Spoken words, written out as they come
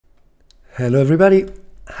Hello everybody!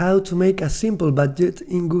 How to make a simple budget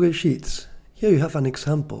in Google Sheets. Here you have an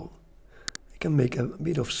example. I can make a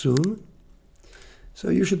bit of zoom. So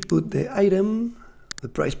you should put the item, the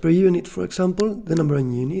price per unit for example, the number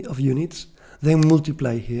of units, then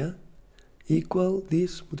multiply here, equal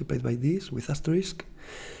this multiplied by this with asterisk.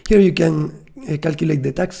 Here you can calculate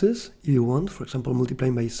the taxes you want, for example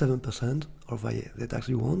multiplying by 7% or by the tax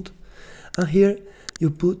you want. And here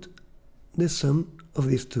you put the sum of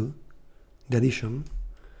these two, the addition.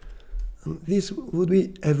 And this would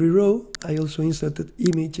be every row. I also inserted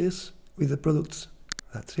images with the products.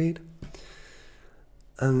 That's it.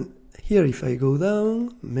 And here if I go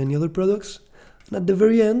down, many other products, and at the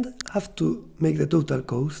very end I have to make the total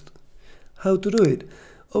cost. How to do it?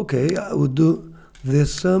 Okay, I would do the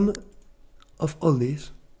sum of all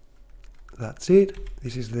these. That's it.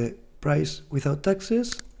 This is the price without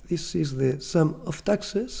taxes. This is the sum of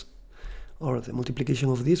taxes, or the multiplication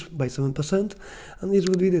of this by 7%, and this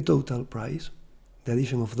would be the total price, the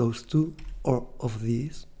addition of those two, or of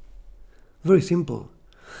these. Very simple.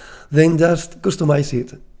 Then just customize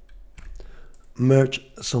it. Merge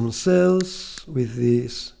some cells with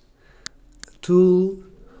this tool.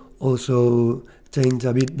 Also change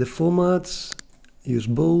a bit the formats. Use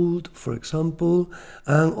bold, for example,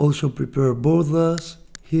 and also prepare borders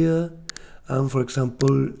here. And for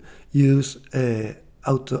example, use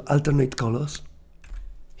alternate colors.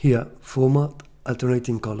 Here, format,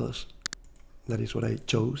 alternating colors. That is what I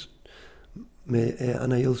chose.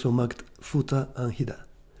 And I also marked footer and header.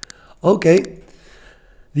 Okay,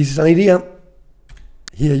 this is an idea.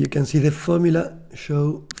 Here you can see the formula,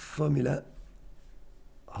 show formula.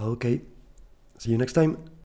 Okay, see you next time.